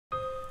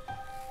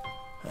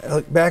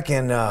Look, back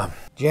in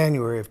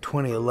January of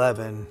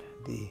 2011,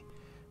 the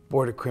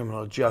Board of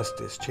Criminal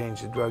Justice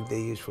changed the drug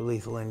they use for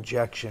lethal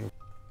injection.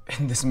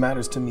 And this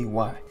matters to me,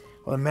 why?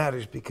 Well, it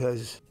matters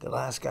because the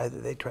last guy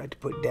that they tried to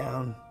put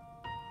down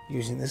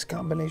using this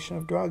combination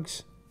of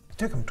drugs, it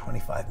took him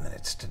 25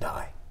 minutes to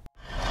die.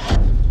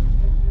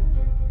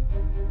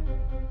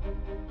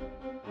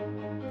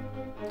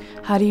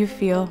 How do you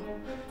feel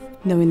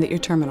knowing that you're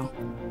terminal?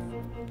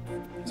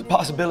 There's a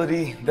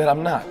possibility that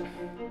I'm not.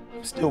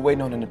 I'm still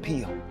waiting on an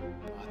appeal.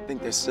 I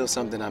think there's still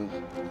something I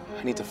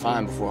need to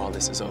find before all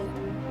this is over.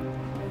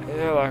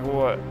 Yeah, like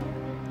what?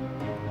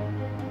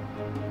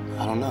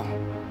 I don't know.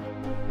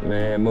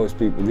 Man, most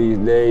people these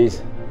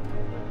days,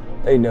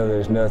 they know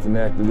there's nothing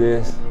after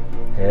this.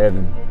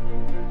 Heaven,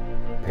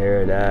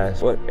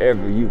 paradise,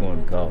 whatever you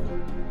want to call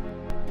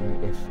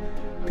it. If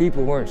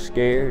people weren't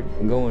scared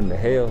of going to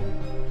hell,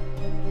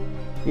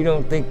 you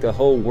don't think the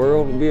whole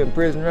world would be in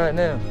prison right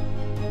now?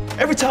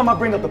 Every time I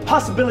bring up the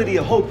possibility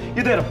of hope,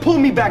 you're there to pull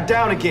me back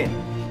down again.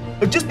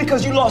 But just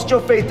because you lost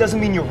your faith doesn't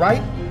mean you're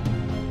right.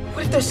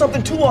 What if there's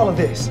something to all of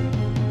this?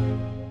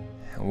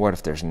 What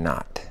if there's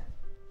not?